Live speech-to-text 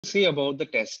see about the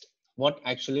test, what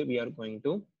actually we are going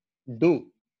to do.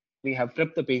 We have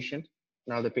prepped the patient.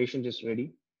 Now the patient is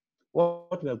ready.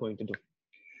 What we are going to do?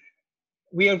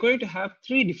 We are going to have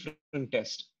three different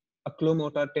tests.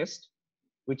 Occulomotor test,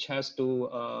 which has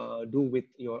to do with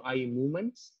your eye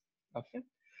movements. Okay.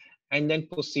 And then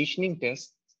positioning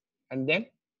test, and then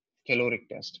caloric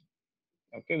test.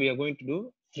 Okay. We are going to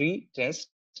do three tests,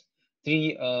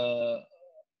 three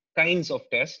kinds of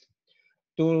tests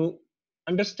to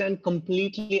understand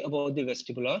completely about the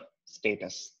vestibular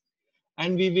status.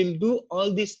 And we will do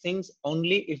all these things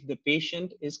only if the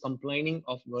patient is complaining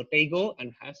of vertigo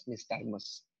and has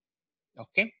nystagmus.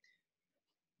 Okay.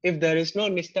 If there is no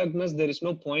nystagmus, there is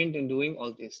no point in doing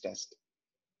all these tests.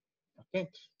 Okay.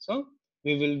 So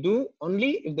we will do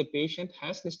only if the patient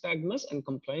has nystagmus and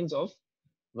complains of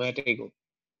vertigo.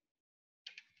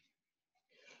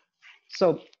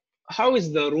 So how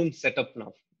is the room set up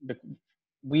now?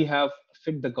 We have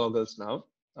fit the goggles now.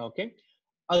 Okay.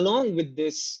 Along with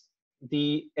this,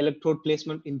 the electrode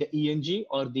placement in the ENG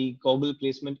or the goggle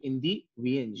placement in the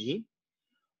VNG,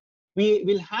 we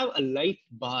will have a light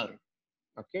bar.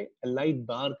 Okay, a light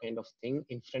bar kind of thing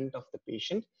in front of the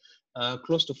patient,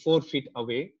 close to 4 feet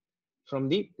away from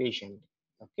the patient.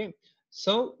 Okay,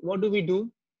 so what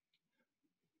do?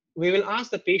 We will ask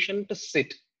the patient to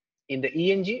sit in the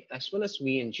ENG as well as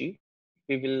VNG.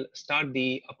 We will start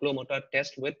the oculomotor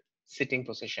test with sitting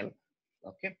position.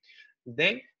 Okay,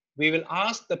 then we will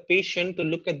ask the patient to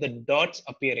look at the dots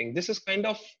appearing. This is kind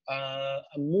of a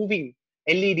moving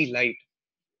LED light.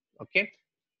 Okay,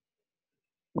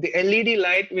 the LED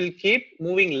light will keep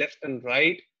moving left and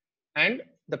right, and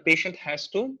the patient has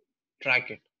to track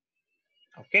it.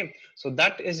 Okay, so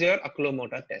that is your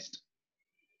oculomotor test.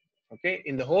 Okay,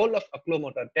 in the whole of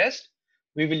oculomotor test,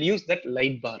 we will use that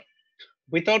light bar.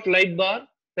 Without light bar,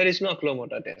 there is no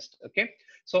oculomotor test. Okay,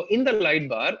 so in the light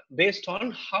bar, based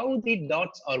on how the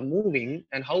dots are moving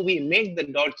and how we make the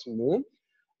dots move,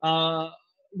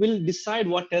 will decide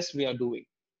what test we are doing.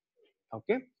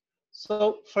 Okay,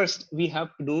 so first we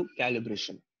have to do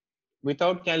calibration.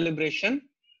 Without calibration,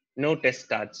 no test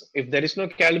starts. If there is no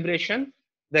calibration,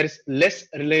 there is less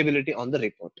reliability on the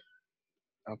report.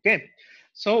 Okay,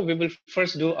 so we will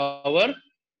first do our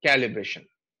calibration.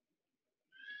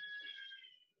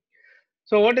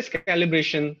 So what is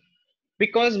calibration?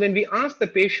 Because when we ask the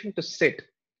patient to sit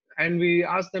and we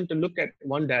ask them to look at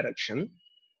one direction,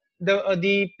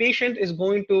 the patient is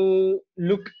going to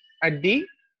look at the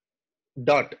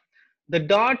dot. The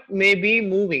dot may be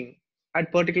moving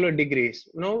at particular degrees.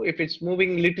 You know, if it's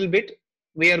moving little bit,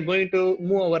 we are going to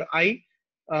move our eye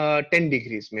 10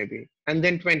 degrees maybe, and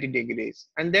then 20 degrees,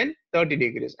 and then 30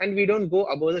 degrees, and we don't go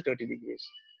above the 30 degrees.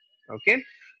 Okay,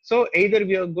 so either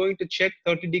we are going to check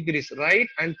 30 degrees right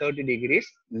and 30 degrees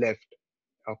left.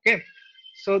 Okay,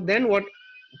 so then what?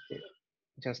 Okay,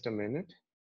 just a minute.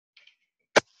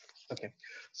 Okay,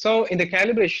 so in the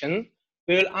calibration,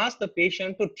 we will ask the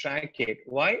patient to track it.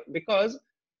 Why? Because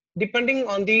depending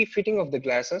on the fitting of the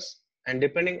glasses and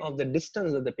depending on the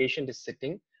distance that the patient is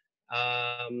sitting,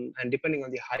 and depending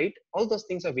on the height, all those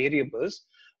things are variables,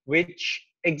 which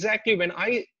exactly when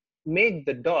I make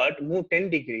the dot move 10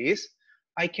 degrees,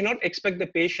 I cannot expect the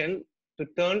patient to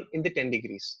turn in the 10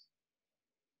 degrees.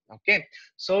 Okay,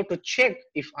 so to check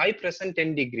if I present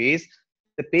 10 degrees,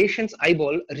 the patient's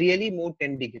eyeball really moved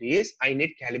 10 degrees, I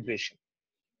need calibration.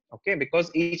 Okay, because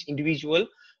each individual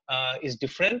is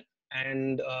different,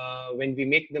 and when we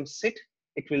make them sit,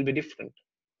 it will be different.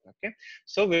 Okay,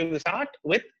 so we will start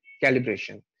with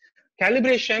calibration.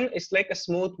 Calibration is like a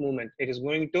smooth movement. It is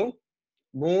going to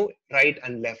move right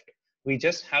and left. We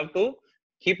just have to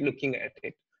keep looking at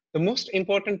it. The most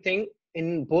important thing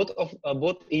in both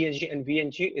ENG and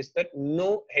VNG is that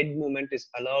no head movement is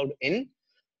allowed in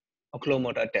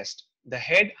oculomotor test. The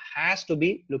head has to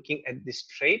be looking at the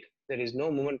straight. There is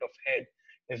no movement of head.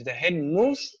 If the head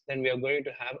moves, then we are going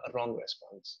to have a wrong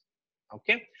response.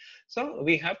 Okay, so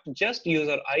we have to just use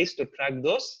our eyes to track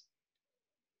those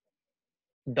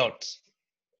dots.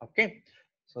 Okay,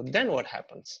 so then what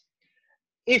happens?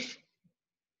 If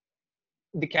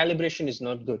the calibration is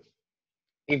not good,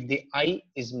 if the eye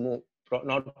is not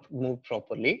moved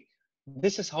properly,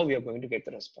 this is how we are going to get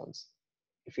the response.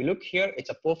 If you look here, it's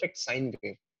a perfect sine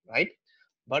wave, right?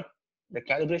 But the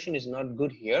calibration is not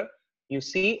good here. You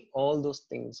see all those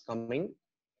things coming.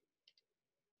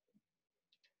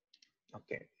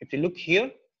 Okay, if you look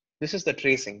here, this is the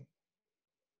tracing.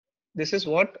 This is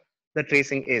what the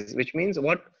tracing is, which means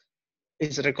what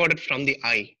is recorded from the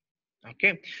eye.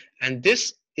 Okay, and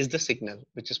this is the signal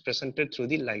which is presented through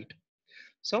the light.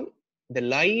 So the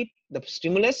light, the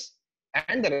stimulus,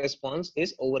 and the response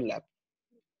is overlap.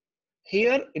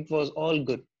 Here it was all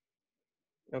good.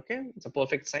 Okay, it's a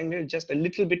perfect sign here, just a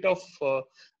little bit of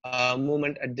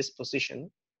movement at this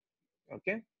position.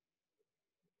 Okay,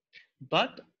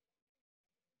 but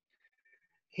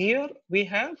here we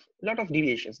have a lot of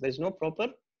deviations. There is no proper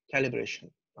calibration.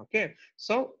 Okay,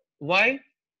 so why?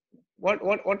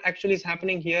 What actually is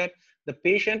happening here? The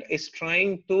patient is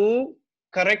trying to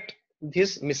correct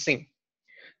this missing.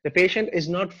 The patient is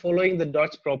not following the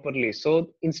dots properly,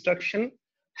 so instruction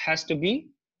has to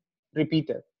be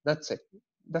repeated. That's it.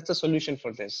 That's a solution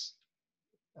for this.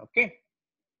 Okay.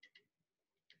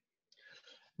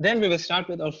 Then we will start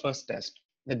with our first test,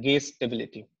 the gaze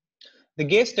stability. The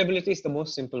gaze stability is the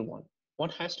most simple one.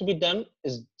 What has to be done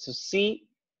is to see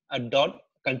a dot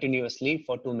continuously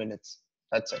for 2 minutes.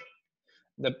 That's it.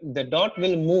 The dot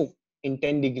will move in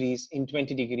 10 degrees, in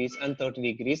 20 degrees, and 30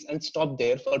 degrees and stop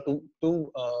there for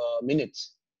two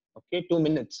minutes. Okay, 2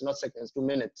 minutes, not seconds, 2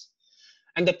 minutes.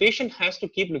 And the patient has to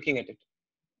keep looking at it.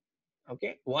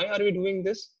 Okay, why are we doing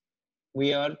this?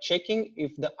 We are checking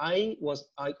if the eye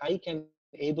can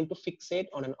able to fixate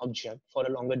on an object for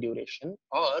a longer duration,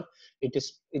 or it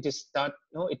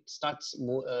starts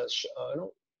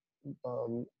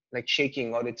like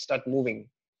shaking, or it start moving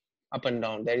up and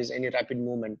down. There is any rapid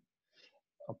movement.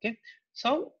 Okay,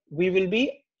 so we will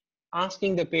be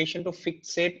asking the patient to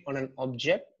fixate on an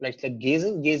object, like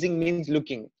gazing means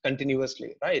looking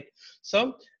continuously, right?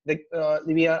 So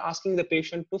we are asking the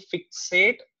patient to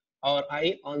fixate our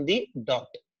eye on the dot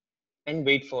and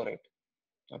wait for it.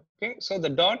 Okay, so the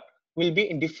dot will be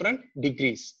in different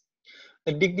degrees.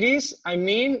 The degrees, I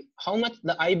mean how much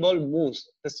the eyeball moves.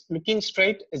 This looking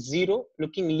straight is 0,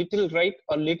 looking little right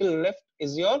or little left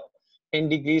is your 10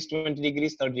 degrees, 20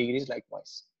 degrees, 30 degrees,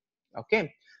 likewise.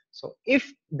 Okay, so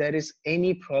if there is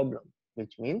any problem,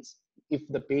 which means if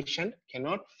the patient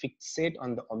cannot fixate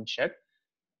on the object,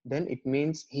 then it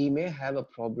means he may have a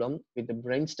problem with the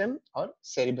brainstem or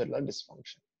cerebellar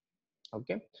dysfunction.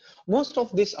 Okay, most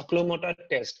of these oculomotor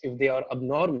tests, if they are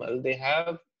abnormal, they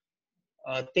have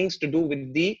things to do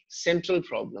with the central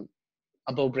problem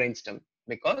above brainstem,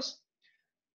 because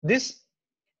this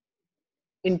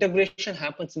integration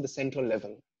happens in the central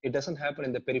level. It doesn't happen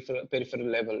in the peripheral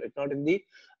level. It's not in the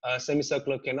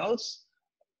semicircular canals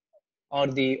or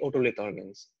the otolith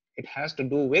organs. It has to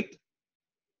do with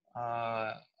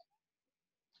uh,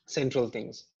 central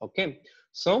things. Okay,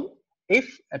 so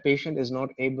if a patient is not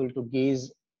able to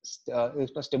gaze,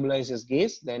 stabilize his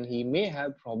gaze, then he may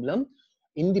have problem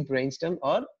in the brainstem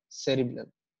or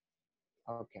cerebellum.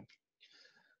 Okay,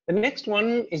 the next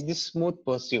one is the smooth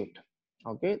pursuit.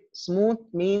 Okay, smooth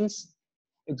means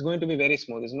it's going to be very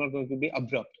smooth. It's not going to be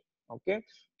abrupt. Okay,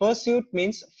 pursuit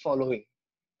means following.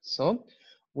 So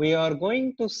we are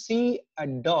going to see a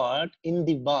dot in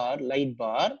the bar, light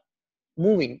bar,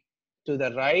 moving to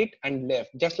the right and left,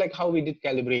 just like how we did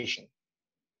calibration,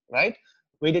 right?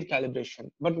 We did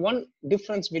calibration. But one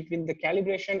difference between the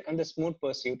calibration and the smooth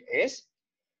pursuit is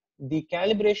the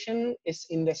calibration is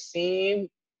in the same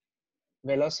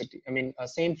velocity, I mean,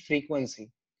 same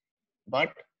frequency,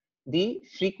 but the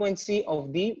frequency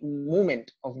of the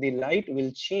movement of the light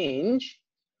will change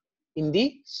in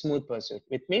the smooth pursuit.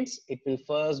 It means it will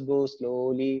first go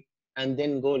slowly and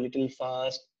then go a little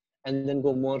fast and then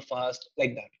go more fast,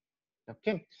 like that.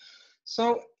 Okay,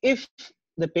 so if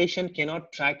the patient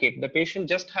cannot track it, the patient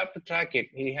just have to track it.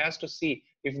 He has to see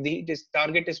if this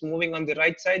target is moving on the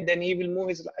right side, then he will move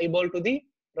his eyeball to the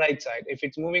right side. If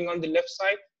it's moving on the left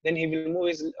side, then he will move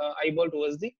his eyeball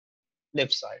towards the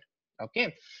left side.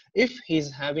 Okay, if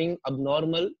he's having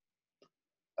abnormality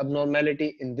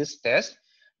in this test,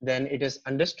 then it is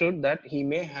understood that he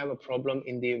may have a problem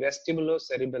in the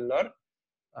vestibulocerebellar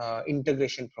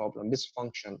integration problem,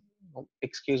 dysfunction. Oh,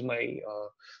 excuse my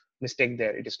mistake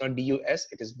there. It is not DUS,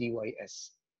 it is DYS.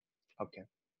 Okay.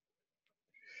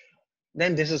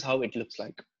 Then this is how it looks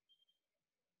like.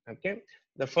 Okay.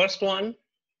 The first one,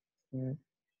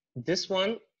 this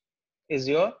one is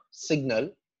your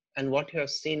signal, and what you have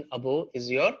seen above is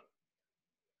your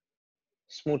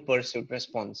smooth pursuit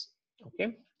response.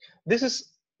 Okay. This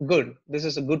is good. This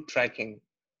is a good tracking.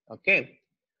 Okay.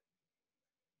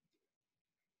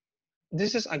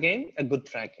 This is again a good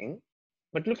tracking,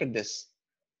 but look at this.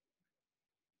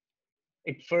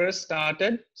 It first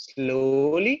started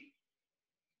slowly,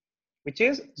 which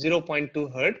is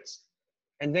 0.2 hertz,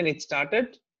 and then it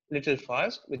started little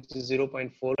fast, which is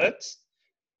 0.4 hertz,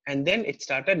 and then it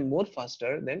started more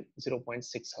faster than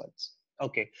 0.6 hertz.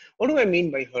 Okay, what do I mean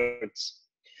by hertz?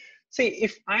 See,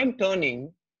 if I'm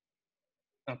turning,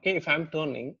 okay, if I'm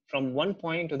turning from one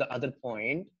point to the other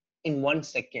point in 1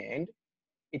 second,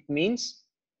 it means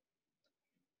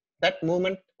that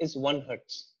movement is 1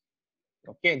 hertz.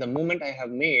 Okay, the movement I have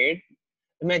made,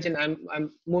 imagine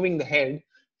I'm moving the head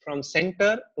from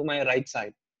center to my right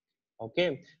side.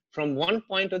 Okay, from one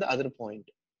point to the other point.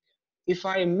 If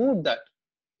I move that,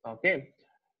 okay,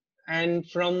 and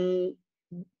from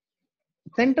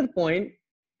center point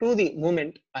to the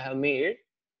movement I have made,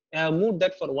 I have moved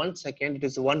that for 1 second, it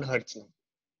is 1 hertz now.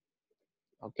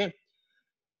 Okay,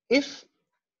 if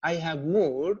I have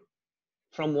moved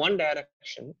from one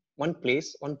direction, one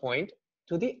place, one point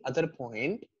to the other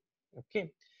point,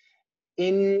 okay,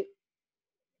 in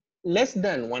less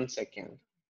than 1 second,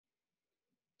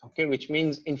 okay, which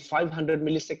means in 500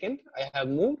 millisecond I have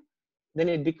moved, then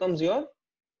it becomes your zero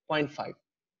point 0.5.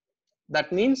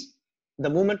 That means the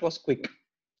movement was quick,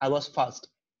 I was fast.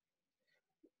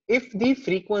 If the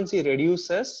frequency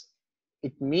reduces,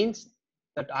 it means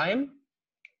that I am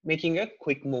making a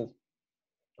quick move.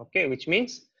 Okay, which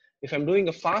means if I'm doing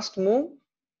a fast move,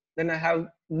 then I have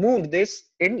moved this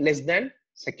in less than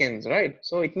seconds, right?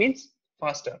 So it means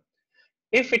faster.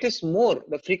 If it is more,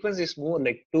 the frequency is more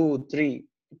like 2, 3,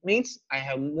 it means I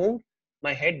have moved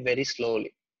my head very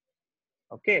slowly.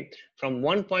 Okay, from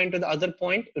one point to the other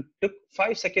point, it took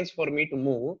 5 seconds for me to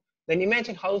move. Then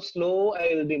imagine how slow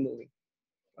I will be moving.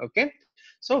 Okay,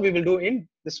 so we will do in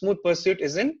the smooth pursuit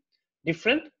is in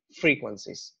different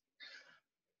frequencies.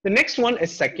 The next one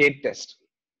is saccade test.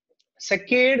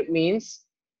 Saccade means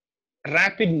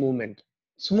rapid movement.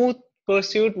 Smooth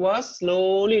pursuit was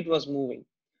slowly it was moving.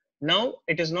 Now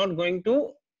it is not going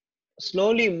to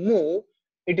slowly move,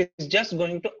 it is just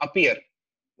going to appear.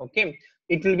 Okay,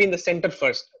 it will be in the center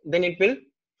first, then it will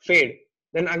fade,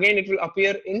 then again it will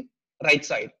appear in right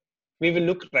side, we will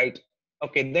look right,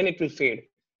 okay, then it will fade,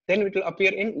 then it will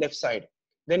appear in left side,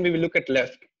 then we will look at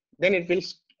left, then it will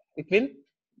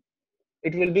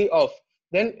it will be off,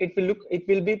 then it will look it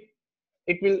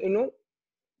will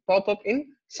pop up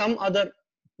in some other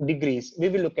degrees, we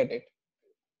will look at it.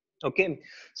 Okay,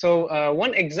 so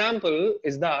one example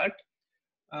is that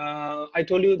I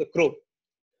told you the crow.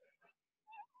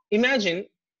 Imagine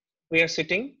we are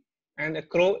sitting and a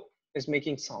crow is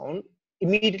making sound,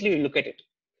 immediately we look at it.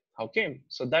 Okay,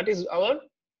 so that is our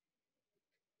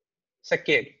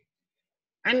saccade.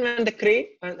 And when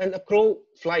the crow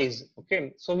flies,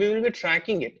 okay, so we will be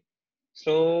tracking it.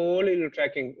 Slowly we're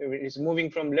tracking, it's moving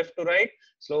from left to right,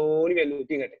 slowly we're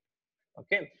looking at it.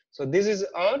 Okay, so this is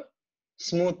our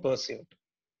smooth pursuit.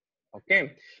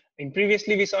 Okay, in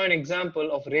previously we saw an example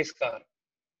of race car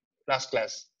last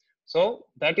class. So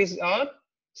that is our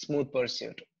smooth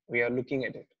pursuit. We are looking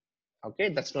at it. Okay,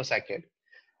 that's no saccade.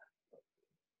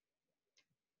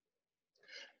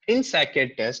 In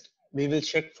saccade test, we will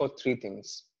check for three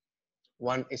things.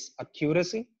 One is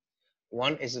accuracy,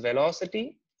 one is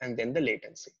velocity, and then the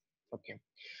latency. Okay.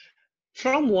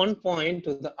 From one point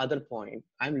to the other point,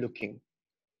 I'm looking.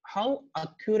 How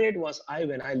accurate was I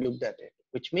when I looked at it?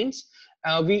 Which means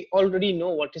we already know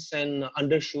what is an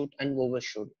undershoot and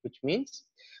overshoot, which means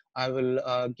I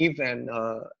will give an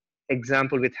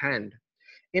example with hand.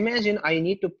 Imagine I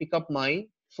need to pick up my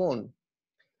phone.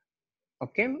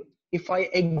 Okay, if I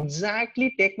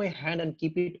exactly take my hand and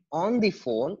keep it on the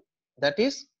phone, that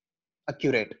is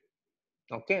accurate.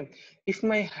 Okay, if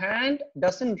my hand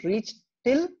doesn't reach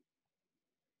till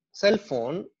cell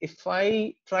phone, if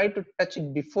I try to touch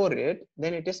it before it,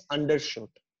 then it is undershoot.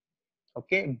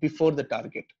 Okay, before the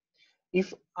target.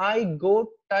 If I go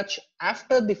touch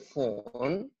after the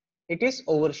phone, it is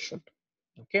overshoot.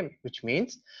 Okay, which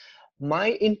means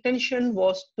my intention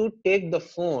was to take the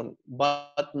phone,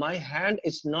 but my hand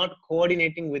is not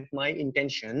coordinating with my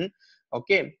intention.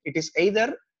 Okay, it is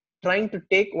either trying to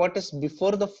take what is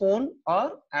before the phone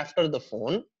or after the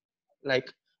phone,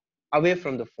 like away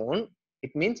from the phone.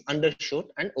 It means undershoot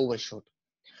and overshoot.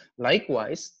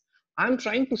 Likewise, I'm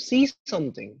trying to see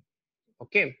something.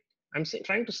 Okay,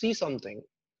 trying to see something.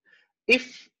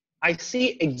 If I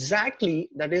see exactly,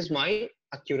 that is my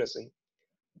accuracy.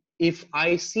 If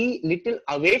I see little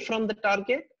away from the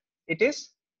target, it is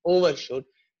overshoot.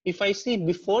 If I see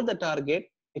before the target,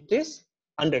 it is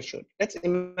undershoot. Let's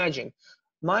imagine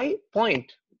my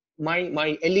point, my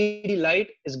LED light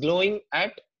is glowing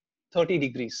at 30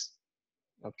 degrees.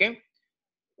 Okay,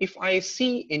 if I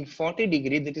see in 40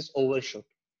 degrees, that is overshoot,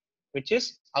 which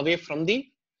is away from the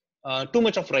too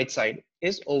much of right side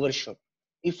is overshoot.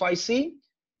 If I see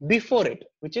before it,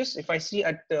 which is if I see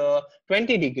at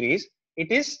 20 degrees,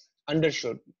 it is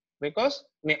undershoot because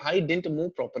my eye didn't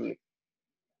move properly.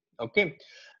 Okay,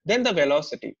 then the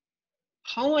velocity.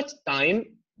 How much time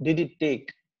did it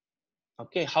take?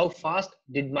 Okay, how fast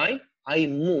did my eye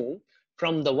move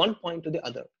from the one point to the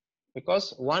other?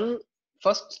 Because one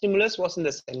first stimulus was in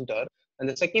the center and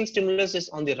the second stimulus is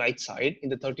on the right side in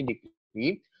the 30 degrees.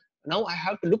 be, now I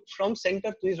have to look from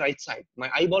center to the right side. My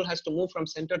eyeball has to move from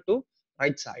center to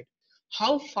right side.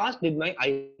 How fast did my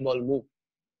eyeball move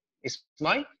is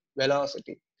my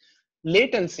velocity.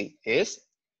 Latency is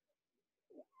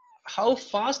how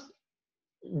fast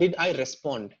did I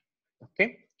respond.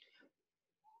 Okay,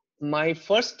 my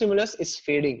first stimulus is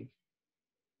fading.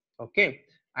 Okay,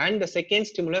 and the second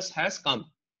stimulus has come.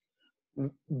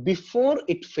 Before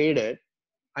it faded,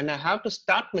 and I have to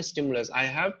start my stimulus, I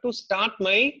have to start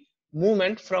my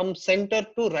movement from center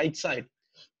to right side.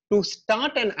 To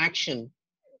start an action,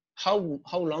 how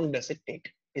long does it take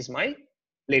is my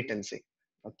latency.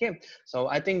 Okay, so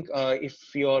I think if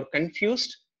you're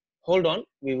confused, hold on,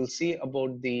 we will see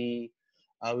about the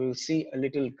we will see a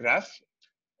little graph.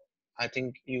 I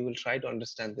think you will try to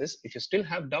understand this. If you still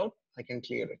have doubt, I can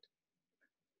clear it.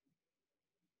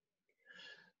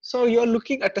 So you're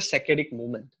looking at a saccadic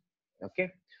movement.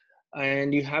 Okay,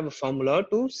 and you have a formula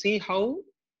to see how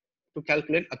to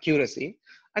calculate accuracy.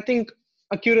 I think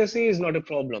accuracy is not a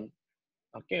problem.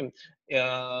 Okay,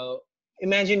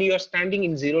 imagine you are standing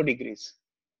in 0 degrees.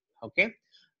 Okay,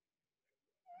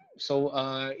 so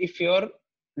if you're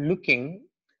looking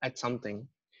at something,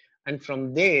 and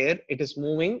from there it is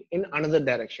moving in another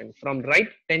direction, from right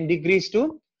 10 degrees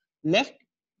to left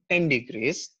 10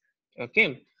 degrees.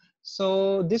 Okay,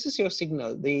 so this is your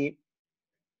signal. The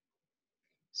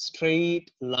straight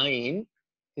line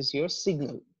is your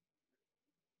signal.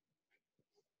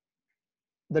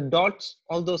 The dots,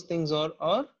 all those things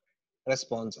are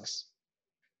responses.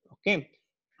 Okay,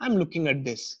 I'm looking at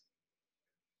this,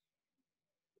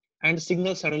 and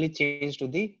signal suddenly changed to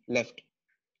the left,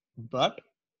 but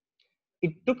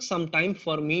it took some time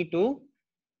for me to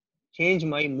change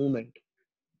my movement.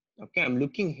 Okay, I'm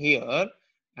looking here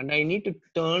and I need to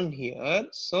turn here.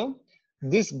 So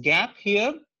this gap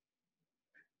here,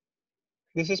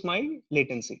 this is my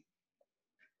latency.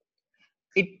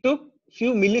 It took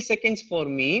few milliseconds for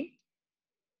me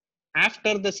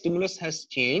after the stimulus has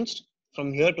changed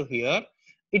from here to here.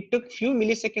 It took few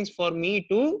milliseconds for me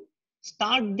to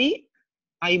start the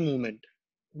eye movement,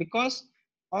 because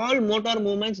all motor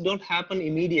movements don't happen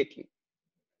immediately,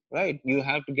 right? You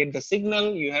have to get the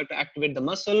signal, you have to activate the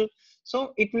muscle,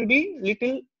 so it will be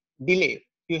little delay.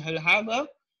 You will have a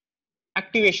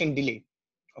activation delay.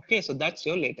 Okay, so that's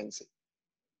your latency.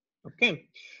 Okay,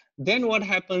 then what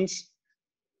happens,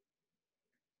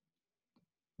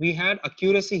 we had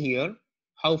accuracy here,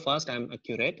 how fast I'm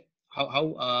accurate,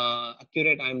 how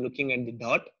accurate I'm looking at the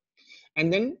dot,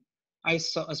 and then I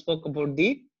spoke about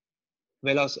the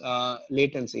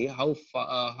latency, how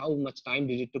much time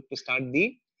did it took to start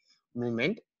the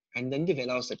movement, and then the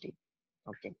velocity.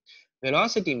 Okay,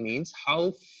 velocity means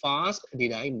how fast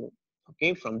did I move.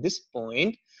 Okay, from this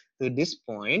point to this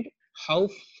point, how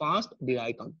fast did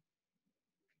I come.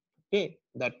 Okay,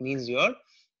 that means your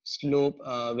slope,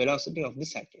 velocity of the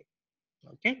circuit.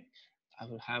 Okay, I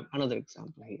will have another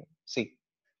example here. See,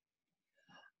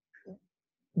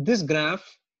 this graph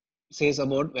says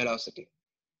about velocity,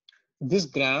 this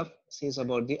graph says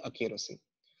about the accuracy,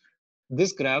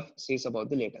 this graph says about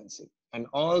the latency, and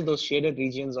all those shaded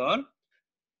regions are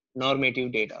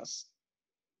normative data.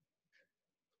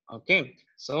 Okay,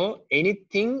 so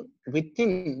anything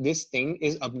within this thing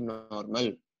is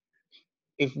abnormal.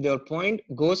 If your point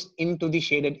goes into the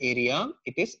shaded area,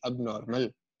 it is abnormal.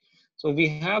 So we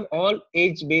have all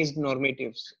age-based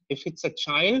normatives. If it's a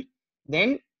child,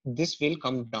 then this will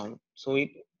come down. So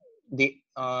the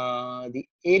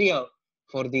area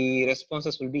for the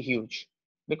responses will be huge,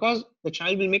 because the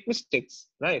child will make mistakes,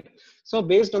 right? So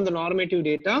based on the normative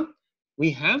data, we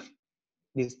have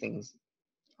these things.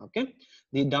 Okay,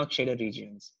 the dark shaded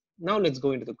regions. Now let's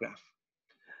go into the graph.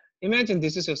 Imagine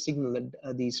this is your signal,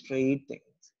 the straight things.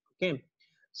 Okay,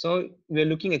 so we're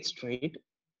looking at straight,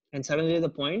 and suddenly the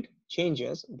point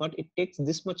changes, but it takes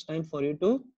this much time for you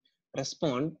to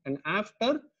respond, and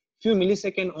after few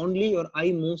milliseconds only your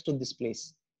eye moves to this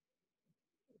place.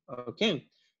 Okay,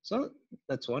 so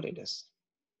that's what it is,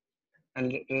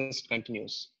 and rest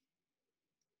continues.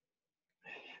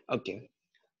 Okay,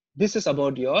 this is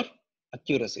about your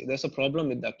accuracy. There's a problem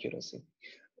with the accuracy.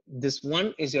 This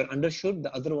one is your undershoot,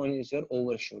 the other one is your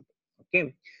overshoot.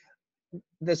 Okay,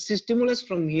 the stimulus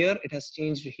from here, it has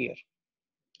changed here,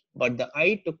 but the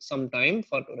eye took some time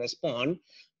for to respond,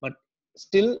 but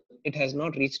still it has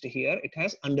not reached here, it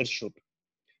has undershoot,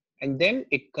 and then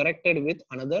it corrected with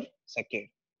another second.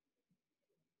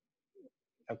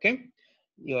 Okay,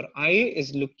 your eye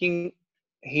is looking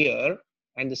here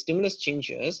and the stimulus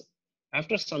changes.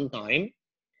 After some time,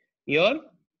 your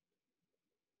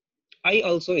eye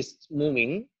also is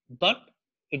moving, but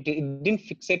it didn't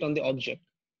fixate on the object.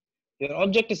 Your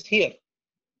object is here,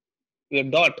 your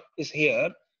dot is here,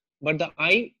 but the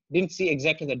eye didn't see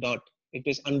exactly the dot. It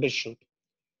is undershoot.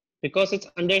 Because it's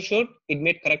undershoot, it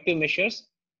made corrective measures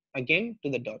again to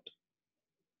the dot.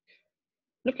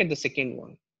 Look at the second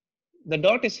one. The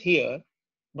dot is here,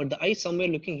 but the eye somewhere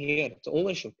looking here. It's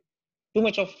overshoot. Too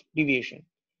much of deviation.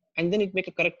 And then it make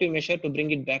a corrective measure to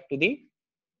bring it back to the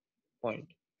point.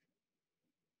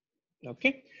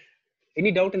 Okay.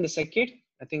 Any doubt in the circuit?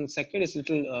 I think circuit is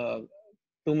little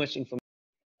too much information.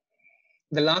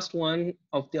 The last one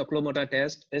of the oculomotor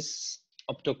test is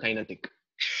optokinetic.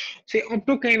 See,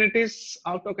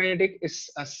 optokinetic is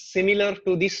similar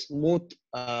to the smooth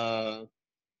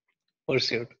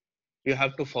pursuit. You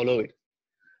have to follow it.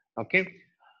 Okay.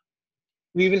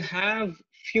 We will have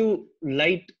few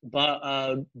light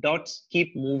dots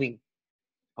keep moving.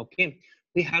 Okay.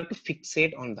 We have to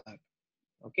fixate on that.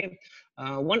 Okay.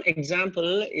 One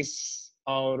example is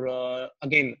our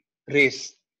again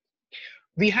race.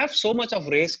 We have so much of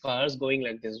race cars going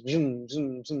like this. Zoom,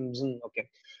 zoom, zoom, zoom. Okay.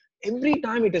 Every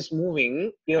time it is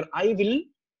moving, your eye will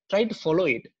try to follow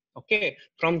it. Okay.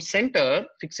 From center,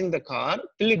 fixing the car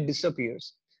till it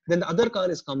disappears. Then the other car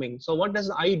is coming. So what does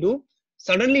the eye do?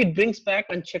 Suddenly it brings back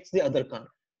and checks the other car.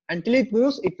 Until it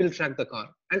moves, it will track the car.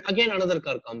 And again another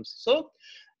car comes. So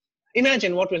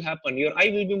imagine what will happen. Your eye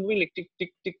will be moving like tick,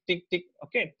 tick, tick, tick, tick.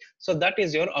 Okay. So that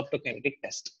is your optokinetic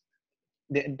test.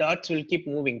 The dots will keep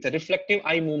moving. The reflective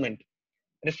eye movement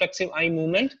in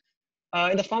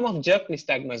the form of jerk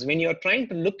nystagmus. When you're trying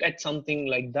to look at something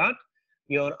like that,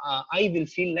 your eye will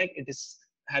feel like it is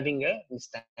having a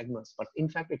nystagmus, but in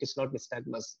fact it is not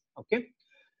nystagmus. Okay.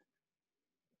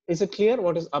 Is it clear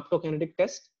what is optokinetic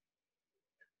test?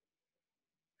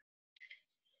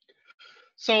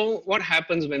 So what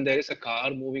happens when there is a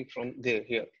car moving from there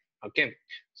here? Okay.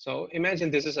 So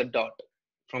imagine this is a dot.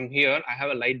 From here, I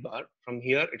have a light bar. From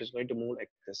here, it is going to move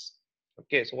like this.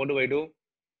 Okay. So what do I do?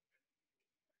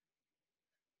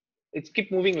 It's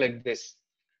keep moving like this.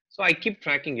 So I keep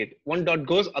tracking it. One dot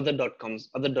goes, other dot comes,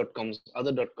 other dot comes,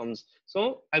 other dot comes.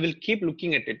 So I will keep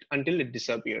looking at it until it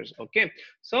disappears. Okay.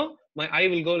 So my eye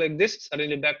will go like this,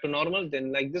 suddenly back to normal,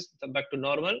 then like this, back to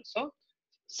normal. So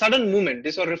sudden movement,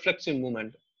 this or reflexive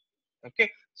movement.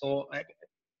 Okay. So I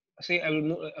see I will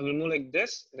move like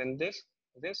this, then this,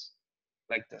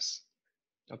 like this.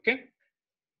 Okay.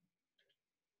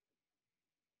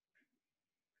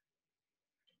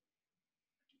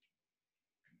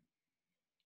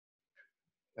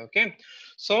 Okay,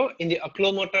 so in the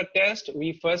oculomotor test,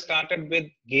 we first started with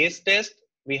gaze test.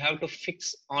 We have to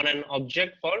fix on an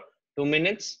object for 2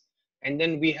 minutes, and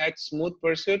then we had smooth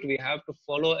pursuit. We have to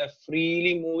follow a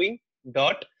freely moving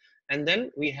dot, and then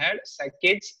we had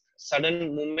saccades,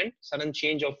 sudden movement, sudden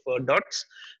change of dots,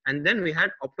 and then we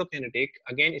had optokinetic.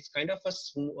 Again, it's kind of a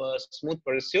smooth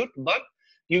pursuit, but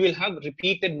you will have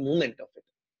repeated movement of it.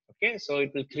 Okay, so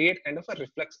it will create kind of a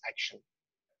reflex action.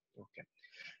 Okay.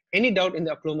 Any doubt in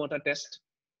the oculomotor test?